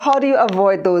How do you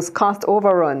avoid those cost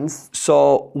overruns?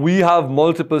 So we have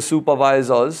multiple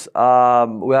supervisors.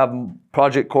 We have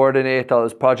project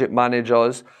coordinators, project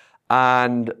managers,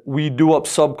 and we do up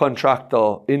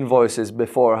subcontractor invoices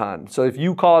beforehand. So if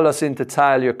you call us in to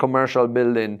tile your commercial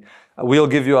building, we'll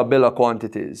give you a bill of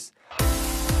quantities.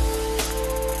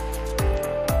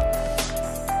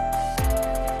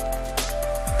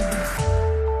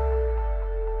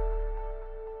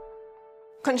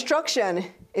 Construction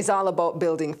is all about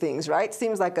building things, right?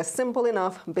 Seems like a simple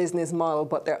enough business model,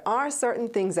 but there are certain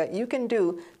things that you can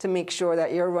do to make sure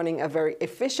that you're running a very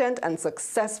efficient and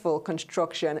successful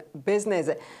construction business.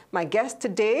 My guest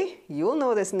today, you'll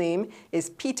know this name, is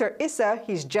Peter Issa.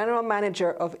 He's General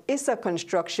Manager of Issa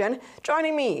Construction,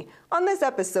 joining me on this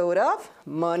episode of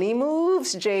Money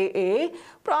Moves JA,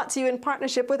 brought to you in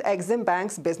partnership with Exim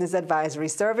Bank's Business Advisory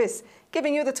Service,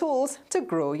 giving you the tools to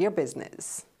grow your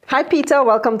business. Hi, Peter.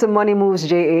 Welcome to Money Moves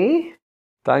JA.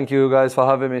 Thank you guys for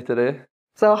having me today.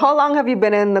 So how long have you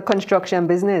been in the construction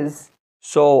business?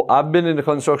 So I've been in the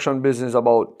construction business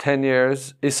about 10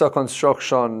 years. Issa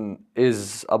Construction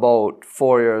is about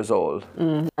 4 years old.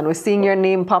 And we're seeing your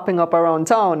name popping up around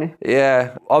town.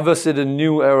 Yeah, obviously the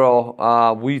new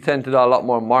era, we tend to do a lot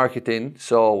more marketing.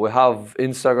 So we have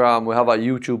Instagram, we have a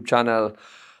YouTube channel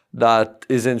that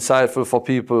is insightful for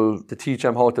people to teach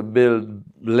them how to build,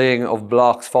 laying of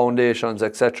blocks, foundations,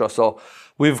 etc. So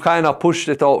we've kind of pushed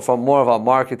it out from more of a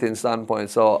marketing standpoint.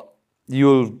 So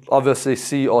you'll obviously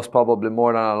see us probably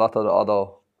more than a lot of the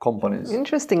other companies.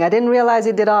 Interesting. I didn't realize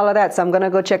you did all of that, so I'm going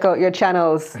to go check out your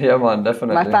channels. Yeah, man,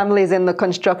 definitely. My family is in the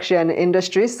construction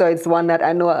industry, so it's one that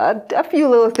I know a few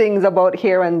little things about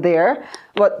here and there.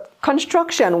 But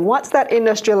construction, what's that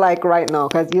industry like right now?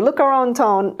 Because you look around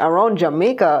town, around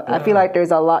Jamaica, I feel like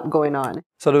there's a lot going on.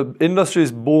 So the industry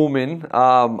is booming.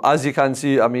 As you can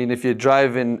see, I mean, if you're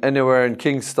driving anywhere in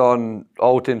Kingston,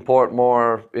 out in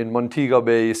Portmore, in Montego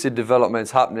Bay, you see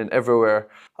developments happening everywhere.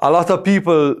 A lot of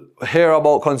people hear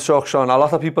about construction. A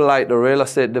lot of people like the real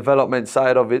estate development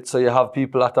side of it. So you have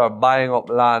people that are buying up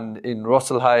land in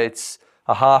Russell Heights,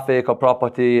 a half-acre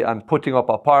property, and putting up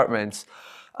apartments.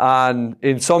 And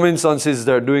in some instances,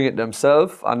 they're doing it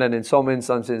themselves. And then in some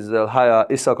instances, they'll hire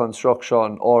Issa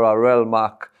Construction or a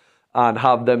Relmac and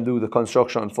have them do the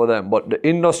construction for them. But the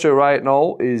industry right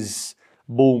now is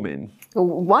booming.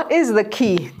 What is the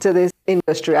key to this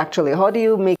industry, actually? How do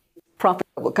you make it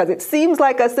profitable? Because it seems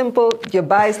like a simple, you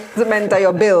buy cement or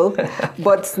you build,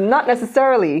 but not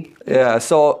necessarily. Yeah,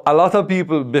 so a lot of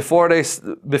people, before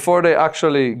they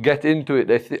actually get into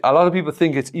it, a lot of people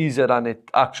think it's easier than it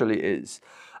actually is.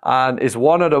 And it's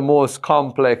one of the most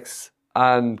complex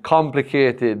and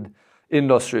complicated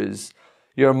industries.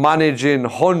 You're managing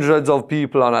hundreds of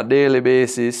people on a daily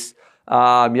basis.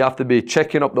 You have to be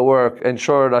checking up the work,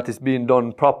 ensure that it's being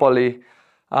done properly.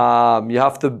 You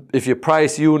have to, if you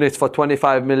price units for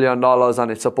 $25 million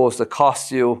and it's supposed to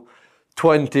cost you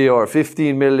 20 or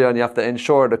 15 million, you have to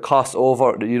ensure the cost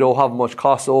you don't have much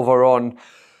cost overrun.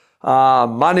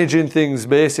 Managing things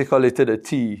basically to the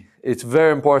T. It's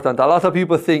very important. A lot of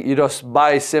people think you just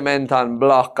buy cement and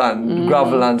block and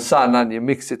gravel and sand and you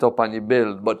mix it up and you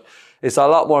build, but it's a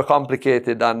lot more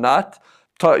complicated than that.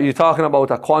 You're talking about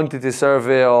a quantity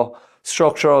surveyor,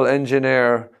 structural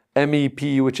engineer,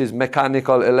 MEP, which is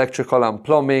mechanical, electrical, and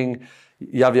plumbing.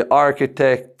 You have your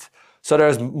architect. So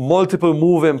there's multiple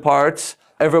moving parts.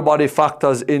 Everybody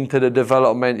factors into the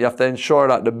development. You have to ensure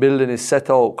that the building is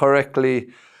set out correctly,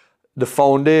 the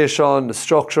foundation, the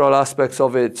structural aspects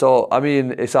of it. So, I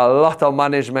mean, it's a lot of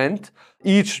management.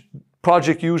 Each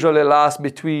project usually lasts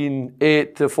between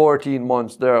 8 to 14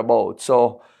 months, thereabouts.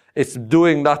 So it's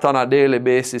doing that on a daily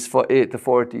basis for 8 to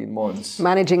 14 months.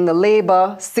 Managing the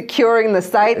labor, securing the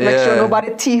site, make sure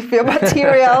nobody thief your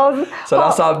materials. So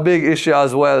that's a big issue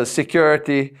as well,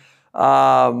 security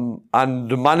and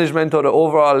the management of the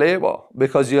overall labor.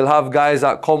 Because you'll have guys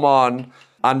that come on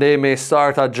and they may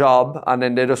start a job and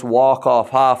then they just walk off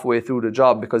halfway through the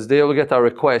job because they will get a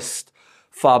request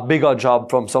for a bigger job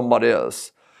from somebody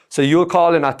else. So you'll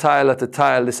call in a tiler to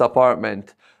tile this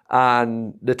apartment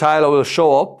and the tiler will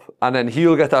show up and then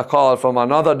he'll get a call from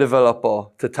another developer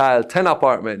to tile 10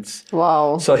 apartments.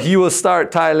 Wow. So he will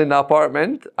start tiling the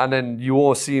apartment and then you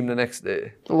won't see him the next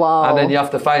day. Wow. And then you have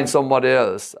to find somebody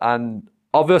else. And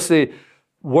obviously,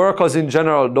 workers in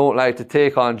general don't like to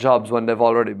take on jobs when they've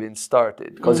already been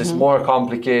started because it's more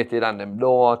complicated and they don't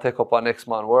want to take up on next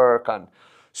man's work. And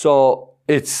so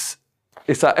it's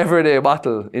an everyday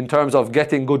battle in terms of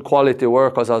getting good quality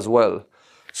workers as well.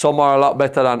 Some are a lot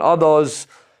better than others,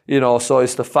 you know, so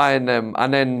it's to find them.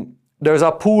 And then there's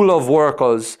a pool of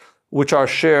workers which are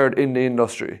shared in the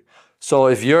industry. So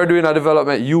if you're doing a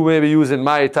development, you may be using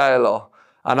my tiler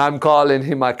and I'm calling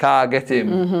him, I can't get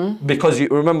him because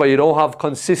remember, you don't have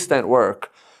consistent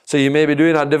work. So you may be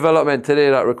doing a development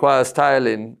today that requires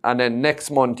tiling and then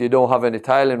next month you don't have any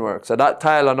tiling work. So that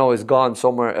tiler now is gone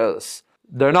somewhere else.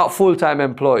 They're not full-time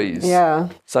employees. Yeah.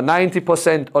 So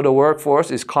 90% of the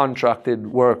workforce is contracted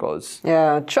workers.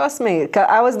 Yeah, trust me. 'Cause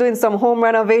I was doing some home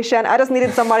renovation. I just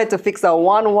needed somebody to fix a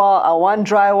one wall, a one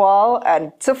drywall,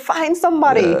 and to find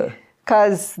somebody.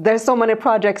 Because there's so many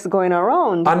projects going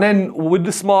around. And then with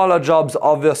the smaller jobs,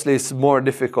 obviously it's more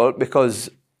difficult because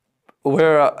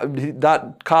where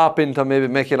that carpenter may be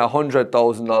making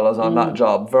 $100,000 on that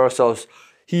job versus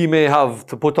he may have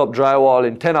to put up drywall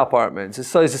in 10 apartments.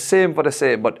 So it's the same for the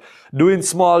same, but doing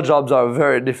small jobs are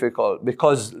very difficult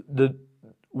because the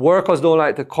workers don't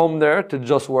like to come there to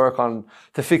just work on,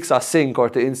 to fix a sink or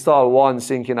to install one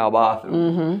sink in a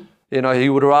bathroom. You know, he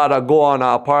would rather go on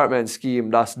an apartment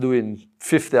scheme that's doing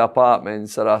 50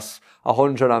 apartments, so that's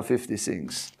 150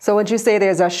 sinks. So would you say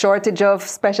there's a shortage of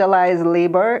specialized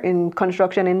labor in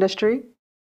construction industry?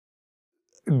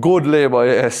 Good labor,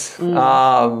 yes.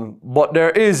 But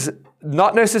there is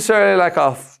not necessarily like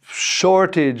a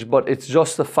shortage, but it's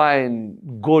just to find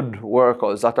good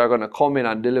workers that are going to come in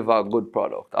and deliver a good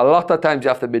product. A lot of times you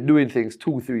have to be doing things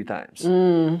 2-3 times.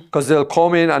 Because they'll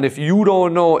come in and if you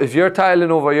don't know, if you're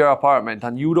tiling over your apartment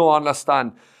and you don't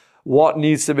understand what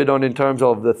needs to be done in terms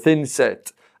of the thin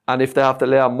set, and if they have to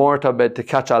lay a mortar bed to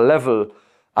catch a level,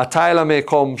 a tiler may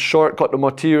come, shortcut the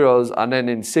materials, and then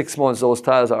in 6 months, those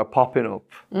tiles are popping up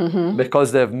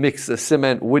because they've mixed the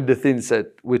cement with the thin set,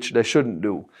 which they shouldn't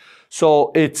do.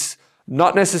 So it's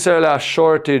not necessarily a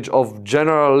shortage of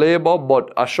general labor,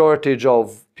 but a shortage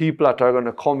of people that are going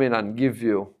to come in and give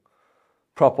you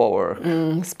proper work.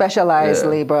 Specialized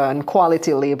labor and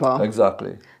quality labor.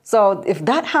 Exactly. So if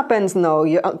that happens now,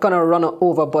 you're going to run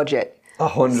over budget.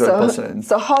 100%.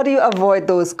 So how do you avoid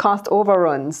those cost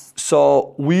overruns?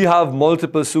 So we have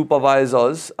multiple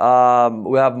supervisors,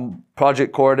 we have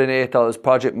project coordinators,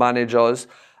 project managers,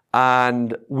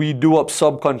 and we do up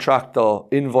subcontractor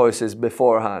invoices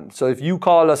beforehand. So if you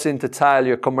call us in to tile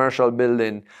your commercial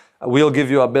building, we'll give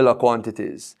you a bill of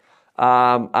quantities.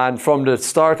 And from the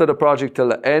start of the project till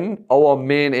the end, our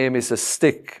main aim is to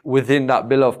stick within that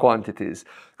bill of quantities.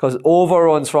 Because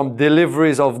overruns from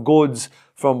deliveries of goods,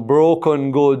 from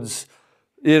broken goods,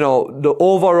 you know, the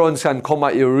overruns can come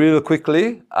at you real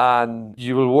quickly and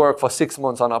you will work for 6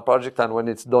 months on a project and when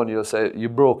it's done, you'll say you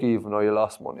broke even or you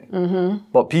lost money.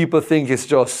 But people think it's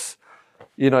just,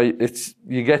 you know, it's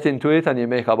you get into it and you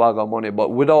make a bag of money. But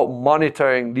without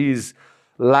monitoring these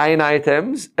line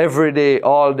items every day,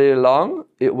 all day long,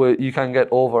 you can get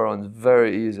overruns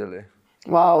very easily.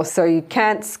 Wow, so you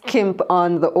can't skimp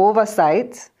on the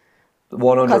oversight.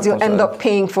 100%. Because you'll end up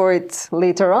paying for it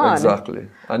later on. Exactly.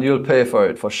 And you'll pay for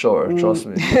it for sure, trust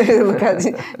me.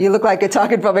 You look like you're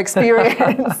talking from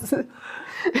experience.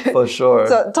 For sure.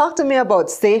 So talk to me about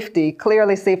safety.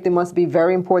 Clearly safety must be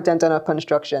very important on a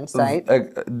construction site.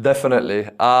 Definitely.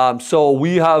 So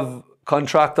we have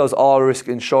contractors all risk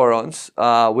insurance,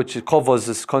 which covers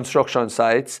this construction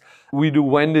sites. We do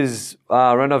Wendy's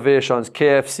renovations,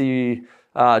 KFC,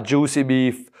 Juicy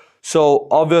Beef. So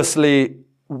obviously,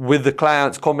 with the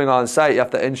clients coming on site, you have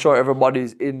to ensure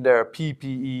everybody's in their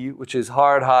PPE, which is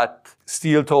hard hat,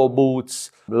 steel toe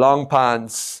boots, long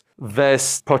pants,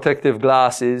 vest, protective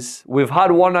glasses. We've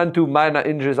had 1 and 2 minor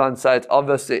injuries on site.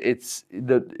 Obviously, it's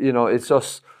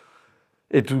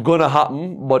gonna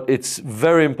happen, but it's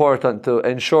very important to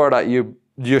ensure that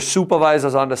your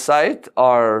supervisors on the site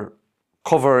are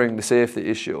covering the safety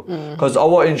issue. Because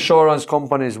our insurance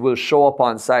companies will show up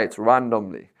on sites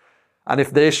randomly. And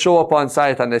if they show up on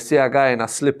site and they see a guy in a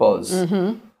slippers,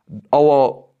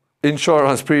 our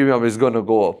insurance premium is going to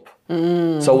go up.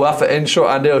 So we have to ensure,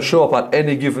 and they'll show up at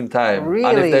any given time. Really?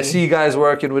 And if they see guys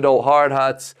working without hard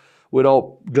hats,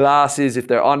 without glasses, if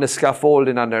they're on the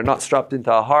scaffolding and they're not strapped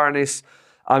into a harness,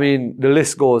 I mean, the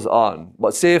list goes on.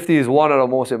 But safety is one of the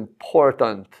most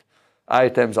important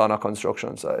items on a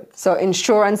construction site. So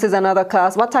insurance is another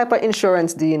cost. What type of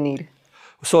insurance do you need?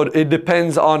 So it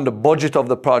depends on the budget of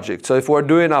the project. So if we're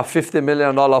doing a $50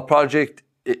 million project,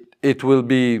 it will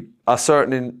be a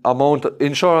certain amount.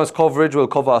 Insurance coverage will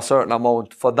cover a certain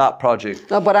amount for that project.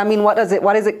 No, but I mean, what is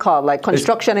it called? Like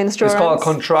construction insurance? It's called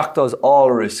contractors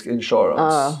all risk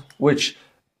insurance, which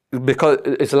because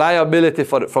it's liability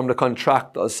from the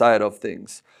contractor side of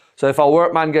things. So if a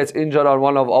workman gets injured on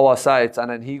one of our sites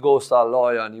and then he goes to a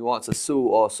lawyer and he wants to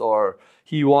sue us or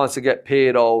he wants to get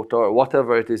paid out or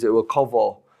whatever it is, it will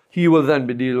cover. He will then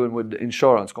be dealing with the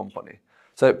insurance company.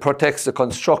 So it protects the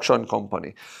construction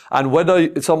company. And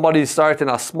whether somebody is starting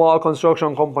a small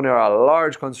construction company or a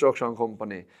large construction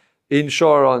company,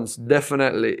 insurance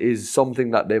definitely is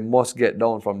something that they must get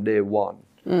down from day one.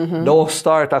 Don't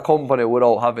start a company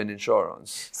without having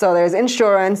insurance. So there's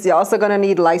insurance. You're also going to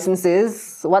need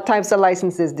licenses. What types of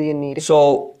licenses do you need?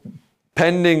 So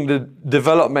pending the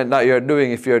development that you're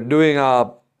doing, if you're doing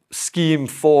a scheme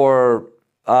for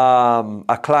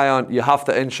a client, you have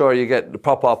to ensure you get the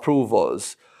proper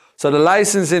approvals. So the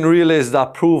licensing really is the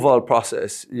approval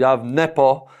process. You have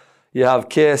NEPA, you have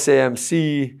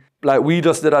KSAMC. Like we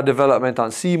just did a development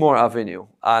on Seymour Avenue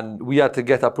and we had to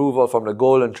get approval from the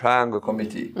Golden Triangle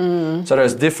Committee. So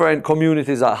there's different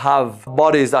communities that have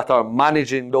bodies that are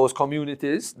managing those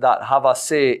communities that have a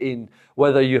say in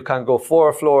whether you can go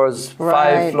 4 floors,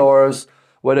 5 floors,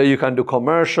 whether you can do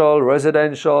commercial,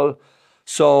 residential.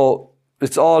 So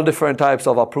it's all different types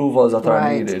of approvals that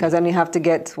are needed. Because then you have to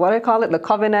get, what do you call it, the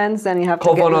covenants, and you have to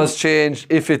Covenants changed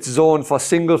if it's zoned for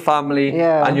single family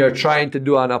and you're trying to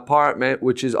do an apartment,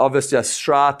 which is obviously a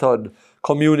strata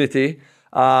community.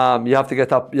 You have to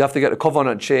get a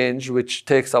covenant change, which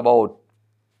takes about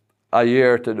a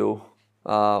year to do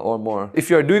or more. If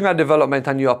you're doing a development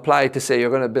and you apply to say you're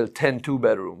going to build 10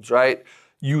 2-bedrooms, right?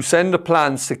 You send the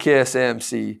plans to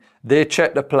KSAMC, they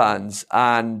check the plans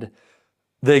and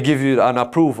they give you an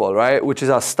approval, right? Which is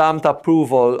a stamped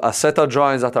approval, a set of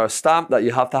drawings that are stamped that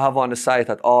you have to have on the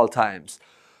site at all times.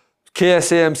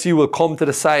 KSAMC will come to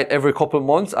the site every couple of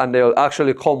months and they'll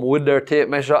actually come with their tape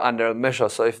measure and they'll measure.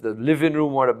 So if the living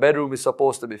room or the bedroom is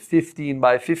supposed to be 15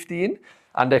 by 15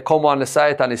 and they come on the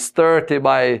site and it's 30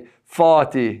 by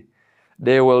 40,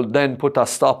 they will then put a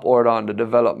stop order on the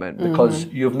development because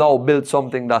you've now built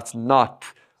something that's not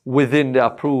within the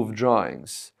approved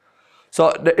drawings.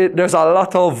 So there's a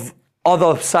lot of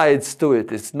other sides to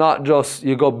it. It's not just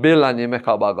you go bill and you make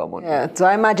a bag of money. Yeah, so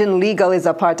I imagine legal is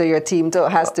a part of your team too.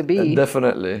 It has to be.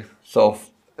 Definitely. So,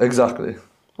 exactly.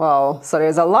 Wow. So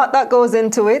there's a lot that goes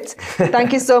into it.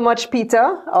 Thank you so much,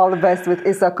 Peter. All the best with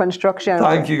Issa Construction.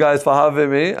 Thank you guys for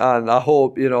having me. And I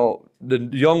hope, you know, the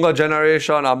younger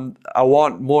generation, I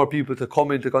want more people to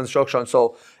come into construction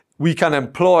so we can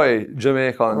employ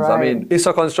Jamaicans. I mean,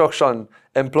 Issa Construction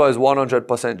employs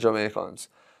 100% Jamaicans.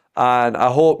 And I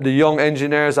hope the young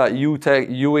engineers at UTech,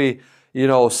 UE, you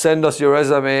know, send us your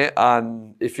resume.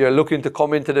 And if you're looking to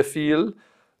come into the field,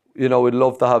 you know, we'd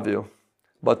love to have you.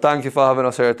 But thank you for having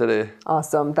us here today.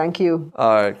 Awesome. Thank you.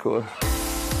 All right, cool.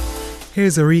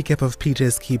 Here's a recap of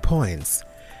Peter's key points.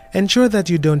 Ensure that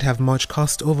you don't have much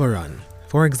cost overrun.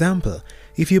 For example,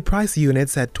 if you price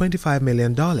units at $25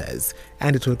 million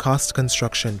and it will cost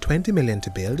construction $20 million to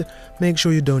build, make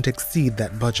sure you don't exceed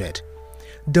that budget.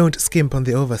 Don't skimp on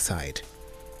the oversight.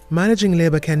 Managing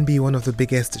labor can be one of the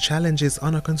biggest challenges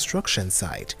on a construction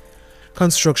site.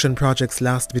 Construction projects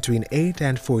last between 8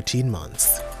 and 14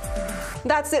 months.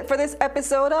 That's it for this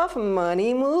episode of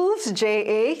Money Moves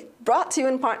JA, brought to you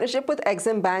in partnership with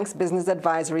Exim Bank's Business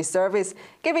Advisory Service,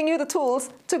 giving you the tools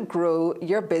to grow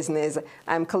your business.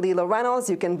 I'm Kalila Reynolds.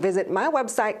 You can visit my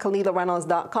website,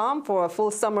 KalilaReynolds.com, for a full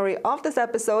summary of this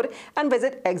episode and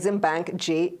visit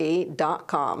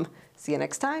eximbankja.com. See you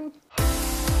next time.